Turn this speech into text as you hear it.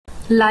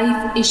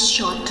Life is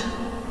short.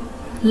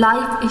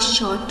 Life is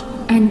short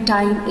and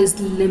time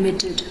is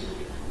limited.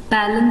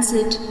 Balance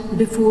it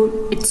before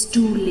it's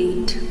too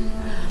late.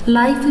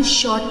 Life is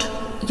short,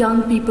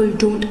 young people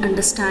don't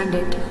understand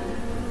it.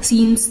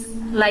 Seems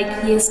like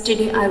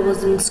yesterday I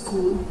was in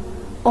school.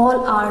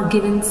 All are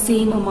given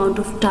same amount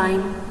of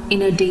time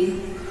in a day.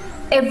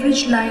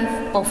 Average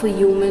life of a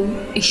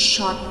human is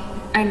short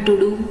and to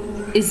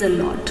do is a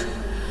lot.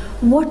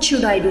 What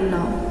should I do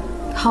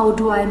now? How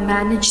do I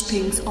manage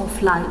things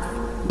of life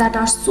that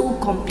are so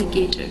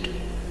complicated?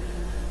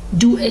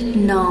 Do it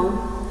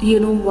now. You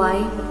know why?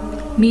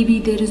 Maybe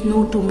there is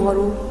no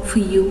tomorrow for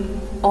you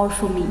or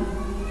for me.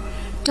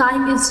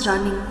 Time is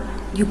running.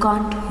 You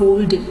can't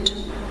hold it.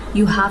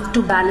 You have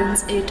to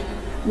balance it.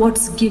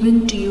 What's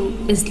given to you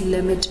is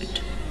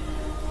limited.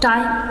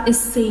 Time is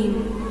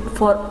same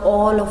for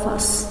all of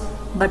us,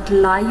 but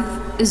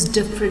life is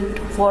different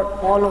for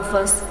all of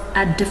us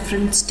at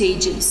different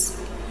stages.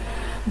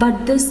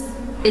 But this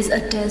is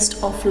a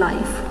test of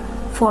life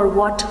for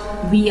what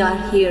we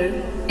are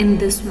here in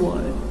this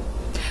world.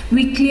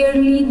 We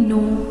clearly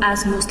know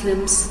as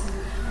Muslims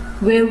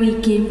where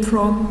we came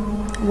from,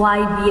 why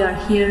we are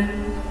here,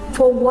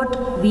 for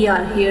what we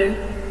are here,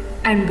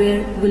 and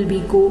where will we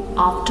go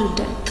after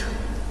death.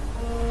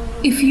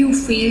 If you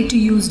fail to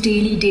use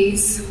daily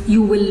days,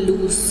 you will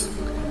lose.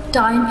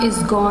 Time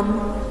is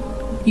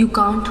gone. You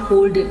can't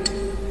hold it.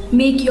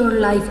 Make your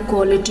life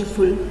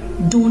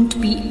qualityful. Don't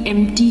be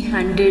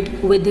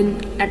empty-handed within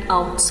and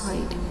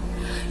outside.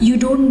 You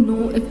don't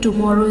know if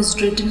tomorrow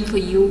is written for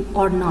you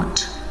or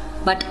not.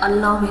 But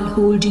Allah will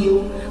hold you.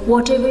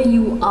 Whatever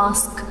you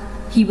ask,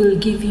 He will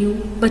give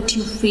you, but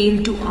you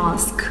fail to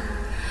ask.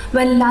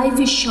 When life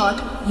is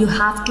short, you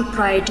have to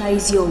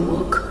prioritize your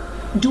work.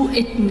 Do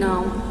it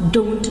now,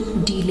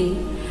 don't delay.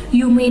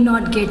 You may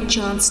not get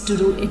chance to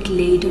do it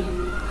later.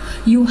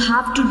 You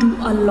have to do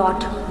a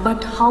lot,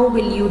 but how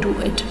will you do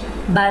it?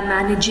 By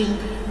managing,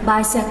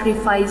 by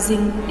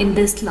sacrificing in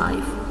this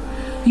life.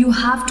 You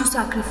have to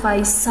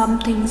sacrifice some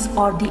things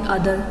or the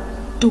other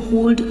to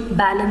hold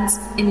balance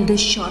in this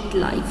short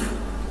life.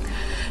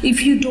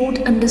 If you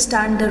don't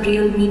understand the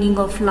real meaning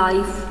of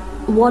life,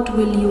 what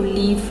will you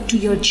leave to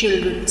your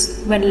children?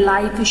 When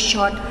life is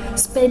short,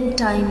 spend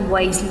time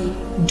wisely.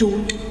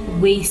 Don't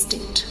waste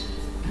it.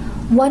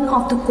 One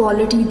of the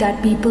quality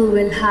that people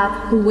will have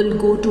who will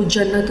go to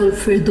Jannatul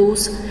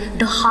Firdaus,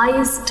 the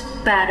highest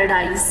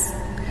paradise,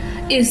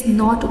 is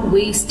not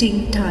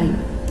wasting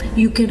time.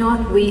 You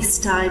cannot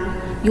waste time.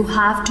 You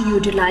have to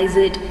utilize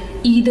it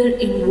either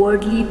in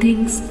worldly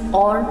things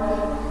or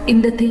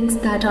in the things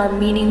that are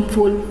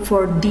meaningful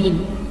for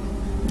Deen,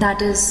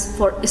 that is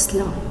for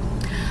Islam.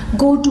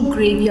 Go to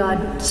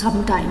graveyard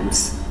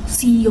sometimes.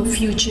 See your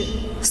future.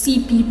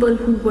 See people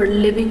who were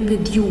living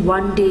with you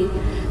one day,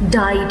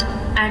 died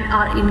and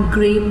are in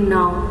grave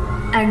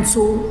now, and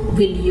so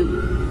will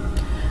you.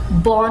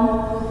 Born,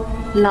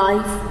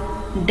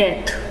 life,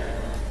 death.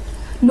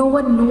 No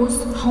one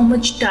knows how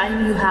much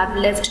time you have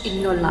left in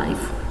your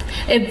life.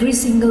 Every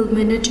single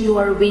minute you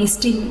are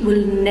wasting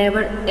will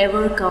never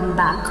ever come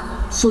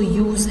back. So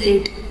use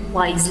it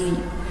wisely.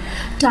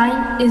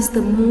 Time is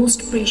the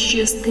most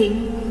precious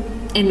thing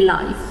in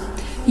life.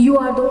 You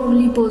are the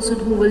only person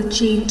who will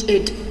change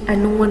it,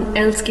 and no one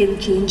else can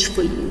change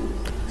for you.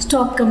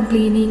 Stop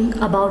complaining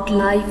about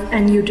life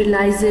and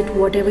utilize it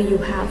whatever you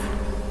have.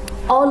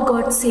 All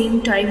got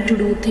same time to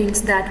do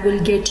things that will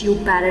get you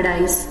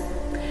paradise.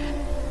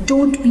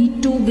 Don't be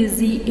too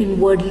busy in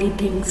worldly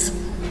things.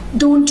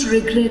 Don't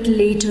regret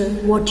later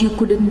what you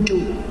couldn't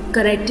do.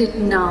 Correct it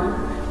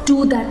now.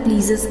 Do that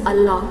pleases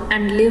Allah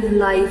and live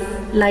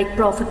life like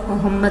Prophet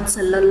Muhammad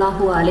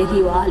sallallahu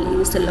alaihi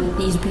wasallam,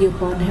 peace be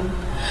upon him,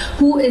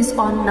 who is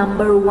on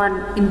number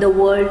 1 in the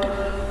world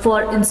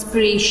for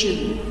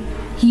inspiration.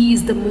 He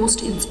is the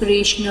most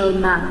inspirational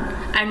man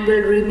and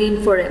will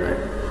remain forever.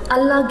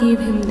 Allah gave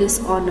him this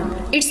honor.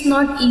 It's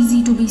not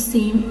easy to be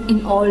same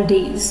in all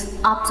days.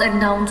 Ups and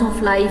downs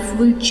of life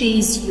will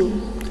chase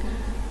you.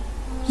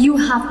 You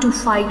have to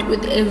fight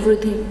with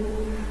everything.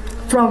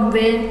 From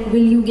where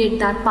will you get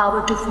that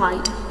power to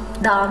fight?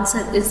 The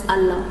answer is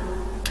Allah.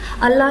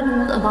 Allah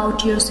knows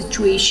about your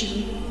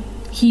situation.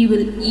 He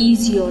will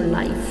ease your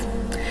life.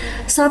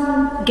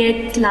 Some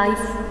get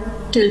life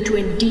till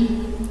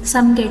 20,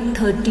 some get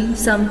 30,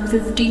 some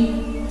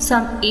 50,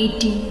 some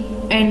 80,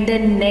 and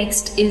then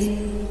next is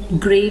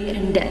grave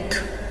and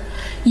death.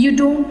 You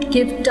don't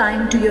give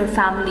time to your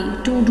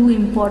family to do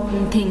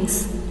important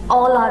things.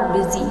 All are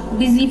busy.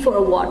 Busy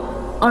for what?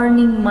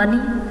 Earning money,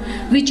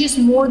 which is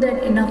more than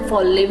enough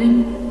for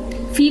living.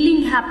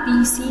 Feeling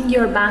happy, seeing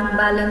your bank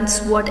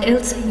balance, what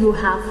else you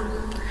have.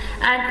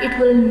 And it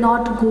will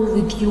not go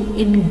with you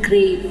in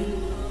grave.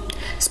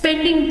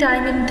 Spending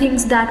time in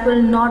things that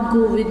will not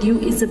go with you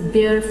is a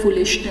bare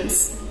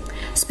foolishness.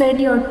 Spend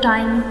your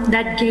time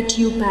that get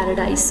you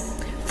paradise.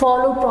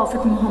 Follow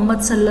Prophet Muhammad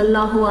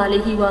sallallahu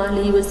alaihi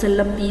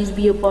wasallam, peace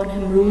be upon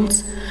him,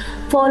 rules.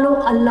 Follow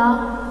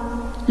Allah.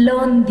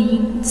 Learn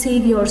Deen,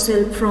 save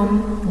yourself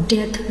from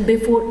death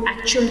before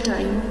actual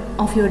time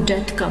of your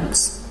death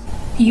comes.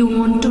 You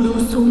want to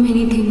do so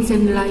many things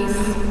in life,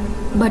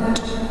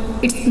 but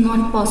it's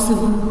not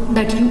possible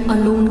that you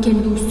alone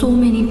can do so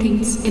many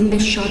things in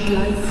this short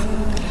life.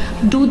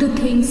 Do the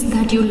things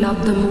that you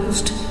love the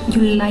most,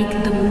 you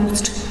like the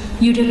most.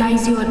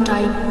 Utilize your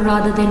time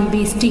rather than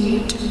wasting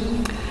it.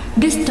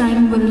 This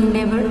time will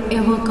never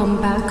ever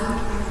come back.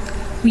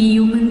 We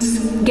humans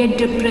get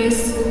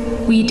depressed,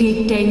 we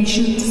take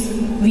tensions,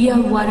 we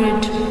are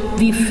worried,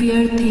 we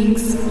fear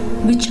things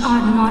which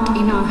are not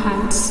in our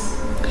hands.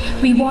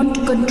 We want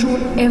to control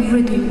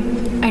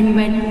everything, and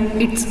when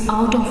it's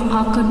out of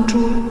our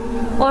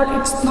control or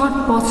it's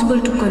not possible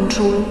to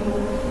control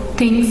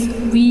things,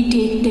 we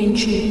take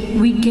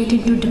tension, we get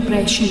into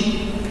depression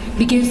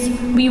because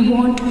we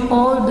want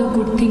all the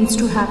good things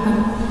to happen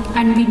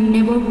and we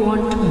never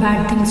want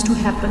bad things to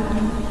happen.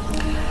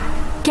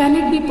 Can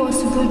it be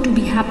possible to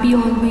be happy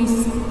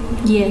always?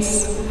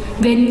 Yes.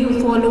 When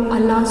you follow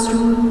Allah's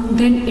rule,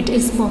 then it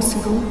is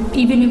possible.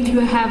 Even if you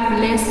have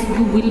less,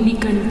 you will be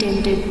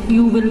contented,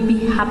 you will be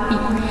happy.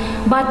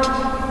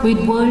 But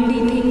with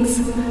worldly things,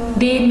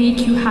 they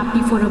make you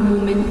happy for a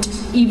moment,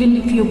 even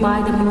if you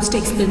buy the most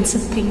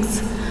expensive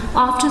things.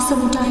 After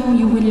some time,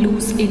 you will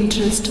lose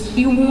interest.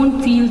 You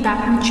won't feel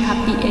that much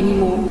happy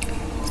anymore.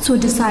 So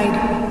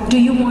decide, do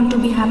you want to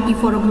be happy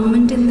for a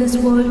moment in this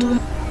world,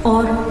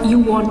 or you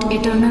want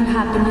eternal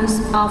happiness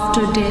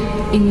after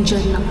death in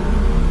Jannah?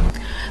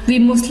 We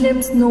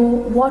Muslims know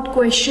what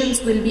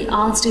questions will be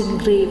asked in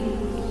grave.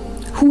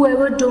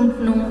 Whoever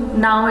don't know,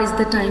 now is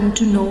the time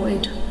to know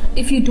it.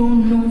 If you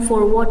don't know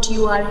for what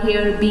you are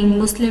here being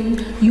Muslim,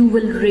 you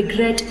will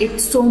regret it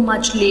so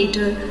much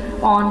later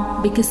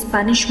on because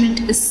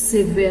punishment is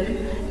severe.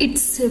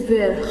 It's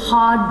severe,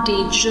 hard,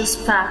 dangerous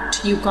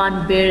fact. You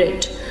can't bear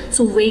it.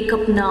 So wake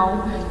up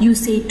now. You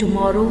say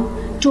tomorrow.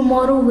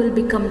 Tomorrow will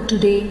become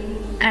today,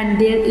 and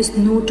there is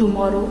no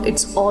tomorrow.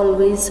 It's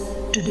always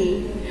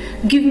today.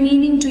 Give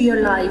meaning to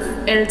your life,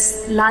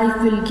 else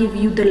life will give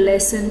you the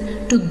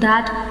lesson to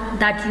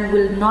that you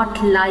will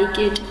not like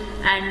it,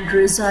 and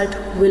result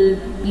will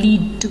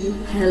lead to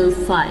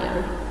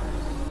hellfire.